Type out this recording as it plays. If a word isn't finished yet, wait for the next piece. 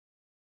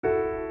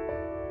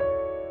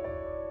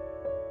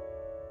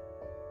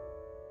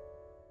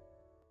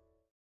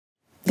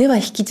では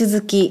引き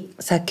続き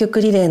作曲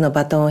リレーの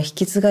バトンを引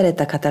き継がれ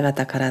た方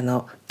々から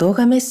の動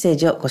画メッセー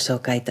ジをご紹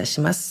介いた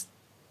します。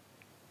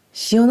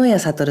塩谷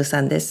悟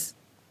さんです。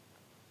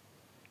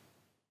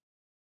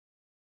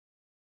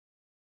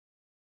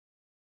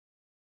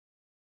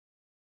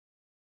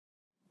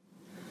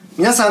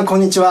皆さんこん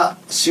にちは、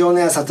塩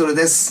谷悟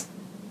です。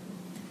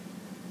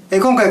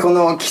今回こ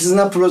の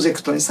絆プロジェ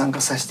クトに参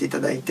加させていた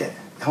だいて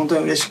本当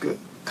に嬉しく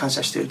感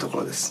謝していると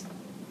ころです。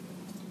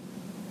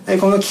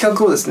この企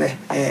画をですね、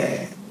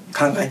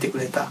考えてく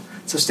れた、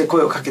そして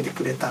声をかけて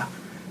くれた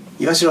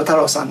岩城太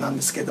郎さんなん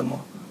ですけれど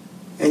も、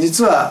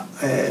実は、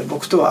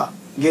僕とは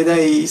芸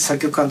大作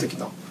曲家の時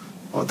の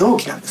同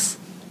期なんです。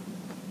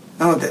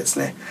なのでです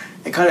ね、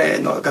彼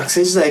の学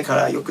生時代か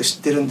らよく知っ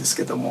てるんです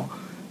けども、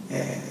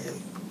変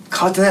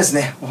わってないです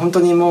ね。本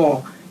当に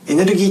もうエ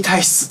ネルギー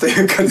体質と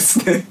いうかです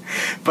ね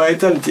バイ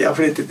タリティあ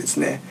ふれてです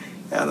ね、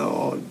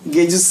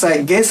芸術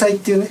祭芸祭っ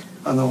ていうね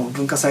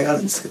文化祭がある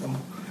んですけども、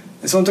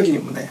その時に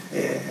もね、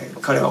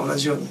彼は同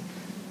じように、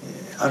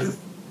ある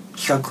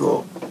企画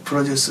をプ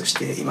ロデュースし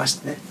ていまし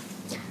てね、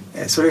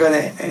それが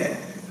ね、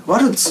ワ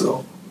ルツ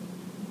を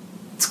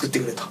作って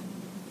くれと。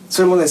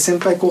それもね、先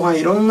輩後輩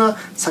いろんな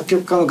作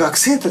曲家の学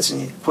生たち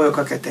に声を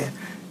かけて、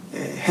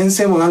編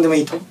成も何でも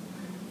いいと、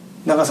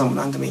長さも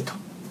何でもいいと、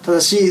た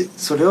だし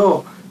それ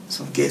を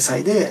その芸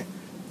祭で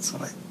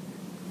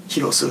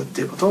披露するっ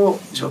ていうことを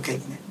条件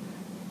にね、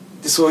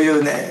でそうい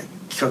うね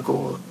企画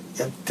を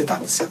やってた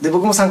んですよ。で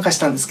僕も参加し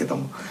たんですけど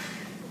も、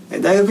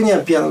大学に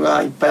はピアノ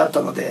がいっぱいあっ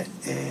たので、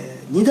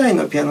2台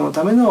のピアノの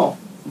ための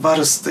バ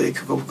ルスという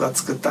曲を僕は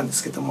作ったんで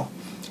すけども、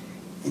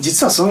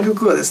実はその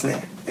曲はです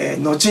ね、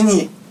後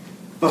に、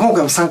今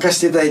回も参加し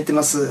ていただいて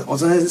ます小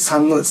曽根さ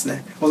んのです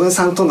ね、小曽根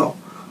さんとの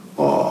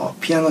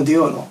ピアノデ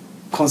ュオの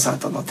コンサー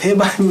トの定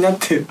番になっ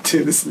ているって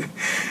いうですね、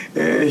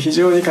非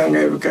常に感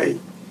慨深い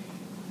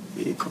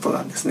ことな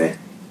んですね。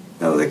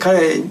なので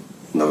彼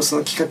のそ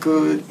の企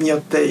画によ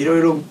っていろ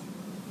いろ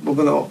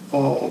僕の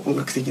音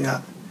楽的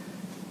な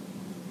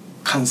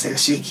感性が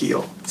刺激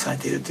をされ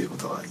ているというこ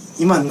とは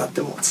今になって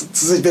も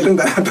続いてるん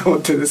だなと思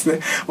ってですね、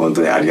本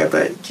当にありが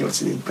たい気持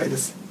ちでいっぱいで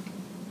す。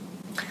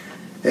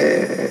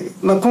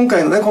今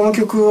回のねこの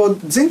曲を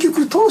全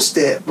曲通し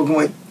て僕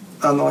も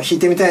弾い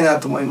てみたいな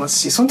と思います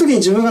し、その時に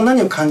自分が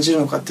何を感じる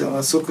のかっていうの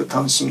がすごく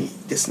楽しみ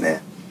です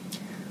ね。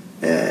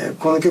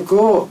この曲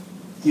を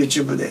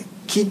YouTube で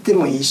聴いて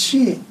もいい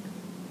し、弾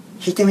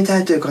いてみた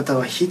いという方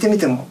は弾いてみ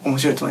ても面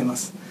白いと思いま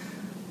す。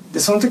で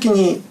その時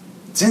に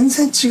全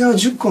然違う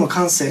10個の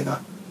感性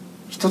が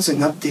一つに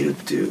なっているっ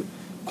ていう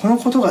この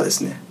ことがで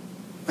すね、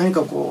何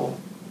かこ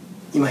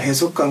う今閉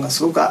塞感が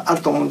すごくあ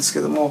ると思うんですけ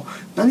ども、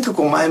何か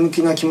こう前向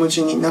きな気持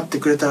ちになって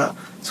くれたら、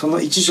そ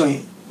の一助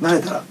にな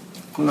れたら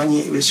こんな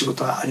に嬉しいこ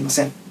とはありま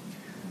せん。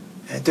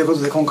というこ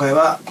とで今回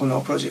はこ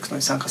のプロジェクト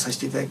に参加させ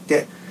ていただい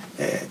て、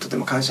とて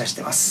も感謝して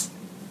います。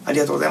あり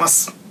がとうございま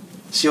す。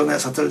塩谷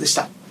悟でし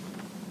た。